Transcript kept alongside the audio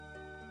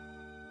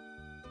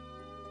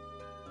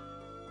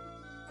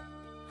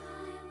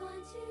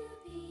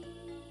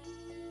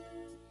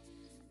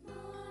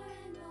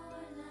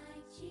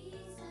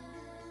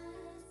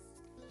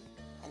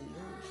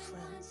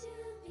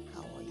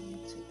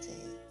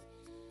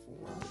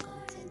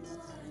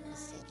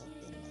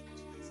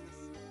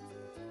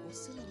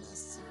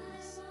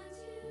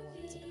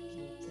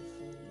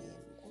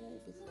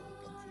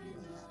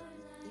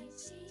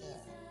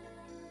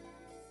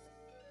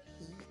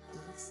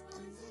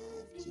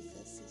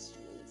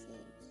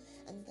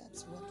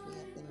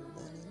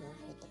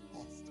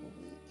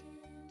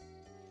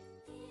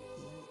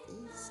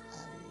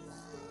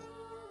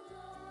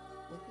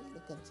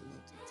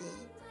continue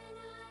today.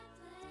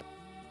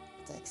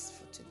 Text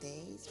for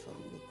today is from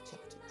Luke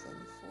chapter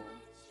 24,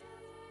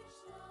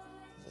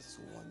 verse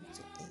 1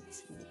 to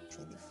 8. Luke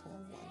 24,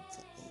 1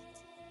 to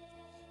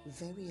 8.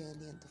 Very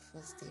early on the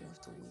first day of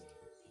the week,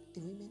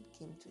 the women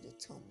came to the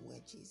tomb where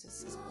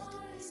Jesus' body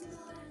was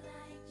laid.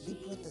 They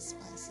brought the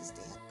spices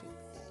they had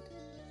prepared.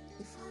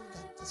 They found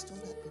that the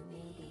stone had been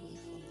rolled away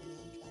from the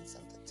entrance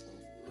of the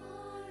tomb.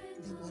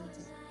 They went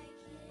in,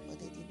 but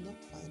they did not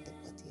find the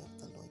body of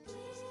the Lord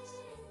Jesus.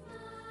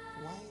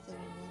 While they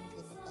were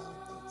wondering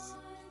about this,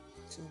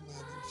 two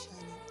men in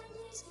shining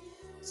clothes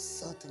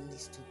suddenly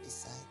stood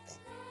beside them.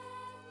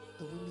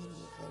 The women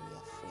were very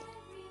afraid.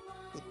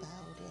 They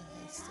bowed their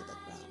heads to the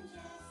ground.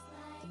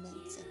 The men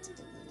said to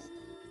the women,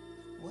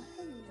 "Why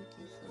are you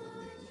looking for a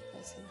living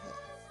person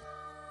here?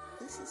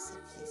 This is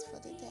a place for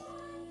the dead.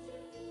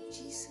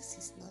 Jesus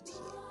is not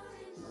here.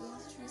 He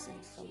has risen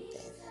from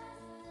death.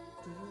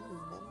 Do you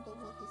remember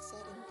what he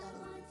said in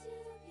Galilee?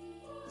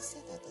 He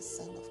said that the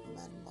Son of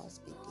Man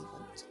must be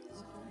given to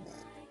evil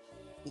men,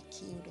 be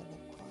killed on a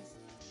cross,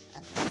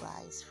 and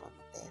rise from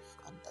death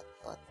on the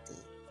third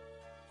day."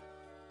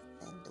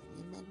 Then the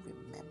women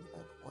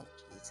remembered what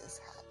Jesus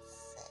had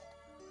said.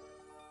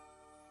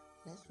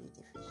 Let's read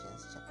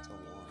Ephesians chapter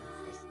 1,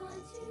 verse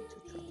 19 to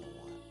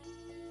 21.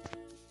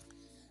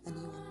 And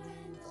you will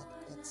know that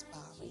God's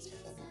power is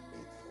very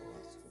great for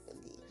us who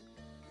believe.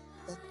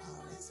 That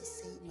power is the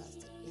same as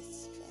the great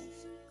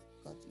strength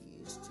God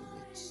used to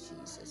raise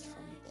Jesus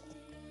from death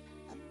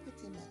and put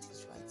him at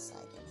his right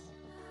side in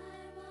heaven.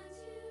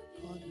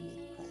 God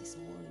made Christ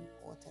more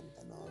important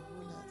than all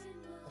rulers,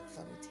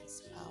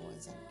 authorities,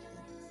 powers, and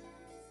kings.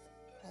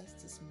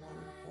 Christ is more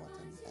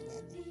important than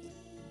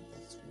anything in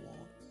this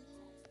world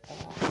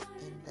or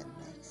in the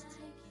next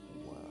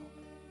world.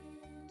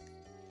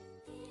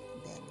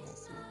 Then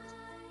let's read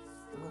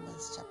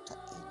Romans chapter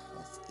 8,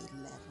 verse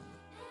 11.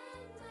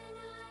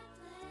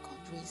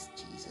 God raised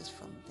Jesus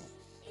from death.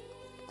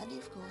 And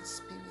if God's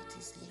Spirit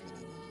is living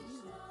in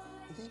you,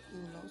 then He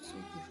will also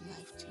give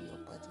life to your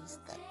bodies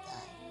that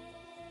die.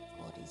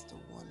 God is the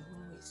one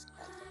who raised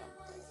Christ from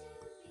death,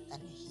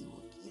 and He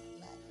will give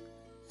life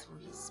through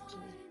His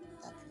Spirit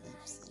that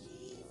lives in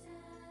you.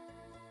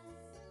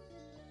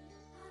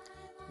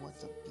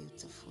 What a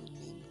beautiful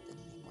name the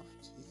name of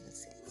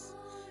Jesus is.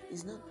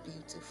 It's not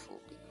beautiful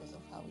because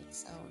of how it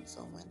sounds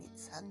or when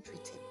it's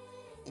handwritten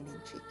in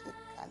intricate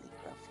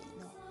calligraphy.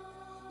 No,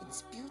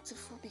 it's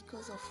beautiful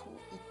because of who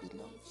it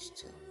belongs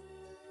to.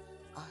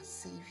 Our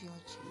Savior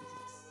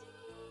Jesus.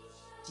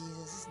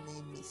 Jesus'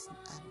 name is,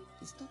 and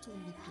it's not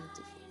only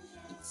beautiful,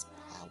 it's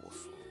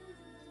powerful.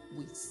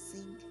 We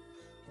sing,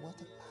 what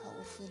a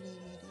powerful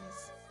name it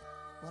is.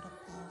 What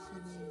a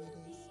powerful name it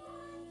is.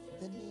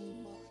 The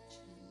name of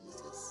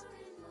Jesus.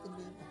 The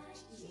name of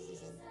Jesus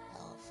isn't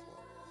powerful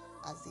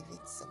as if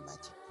it's a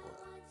magic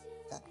word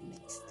that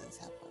makes things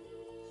happen.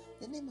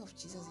 The name of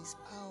Jesus is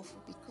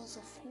powerful because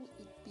of who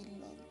it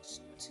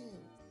belongs to.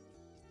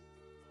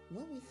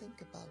 When we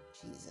think about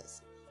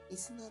Jesus,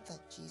 it's not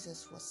that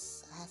Jesus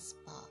has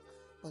power,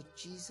 but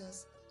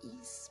Jesus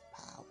is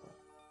power.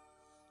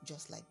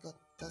 Just like God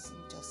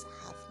doesn't just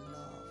have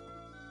love,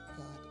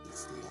 God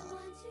is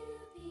love.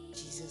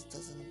 Jesus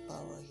doesn't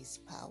borrow his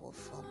power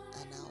from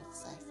an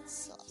outside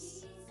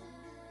source.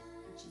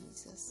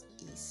 Jesus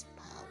is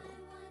power.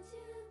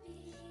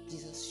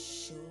 Jesus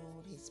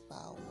showed his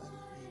power when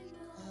he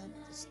calmed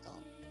the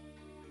storm,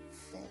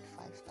 fed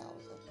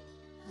 5,000,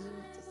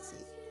 healed the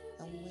sick,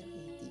 and when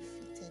he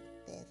defeated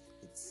death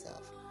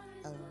itself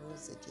and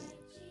rose again.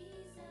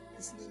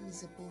 His name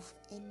is above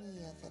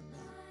any other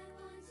name,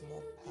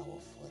 more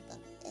powerful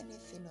than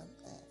anything on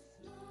earth.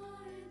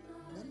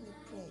 When we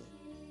pray,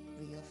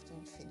 we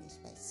often finish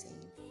by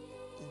saying,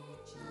 "In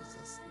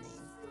Jesus'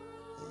 name,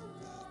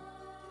 amen."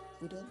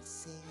 We don't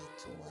say it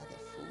to add a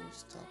full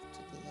stop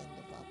to the end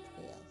of our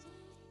prayers.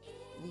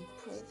 We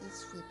pray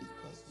this way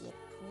because we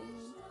are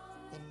praying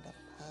in the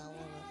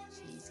power of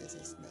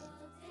Jesus' name.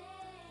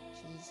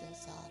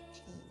 Jesus, our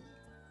King,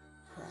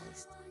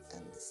 Christ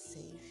and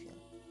Savior,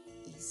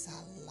 is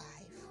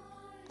alive,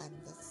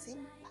 and the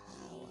same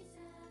power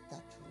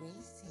that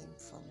raised him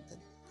from the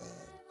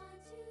dead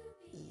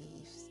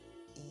lives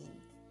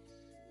in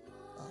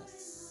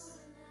us.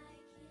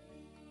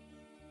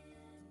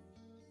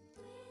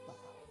 Wow.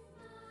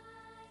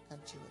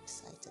 Aren't you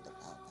excited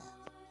about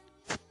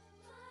that?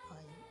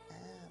 I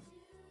am.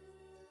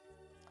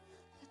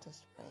 Let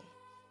us pray.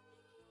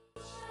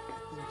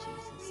 In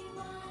Jesus'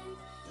 name,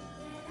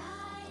 amen.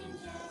 Father, we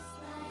thank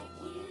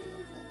you for your word of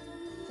your word.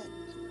 Thank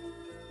you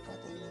for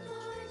the name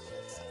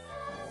Jesus, a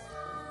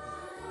powerful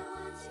name.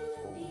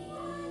 Oh, we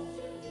are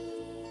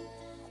grateful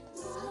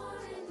for the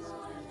sacrifice of your life, for dying, for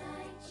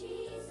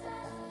rising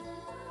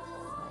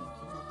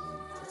again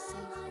to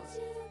save us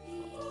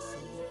from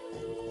sin and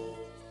death.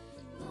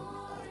 We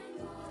are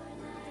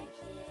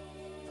grateful.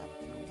 Have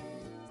your way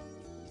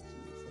in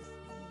Jesus'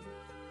 name.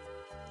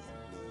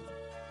 Amen.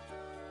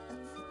 And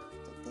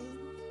today,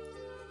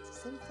 it's the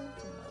same time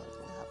tomorrow.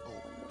 So have a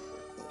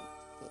wonderful day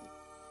today.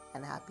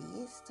 And happy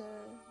Easter.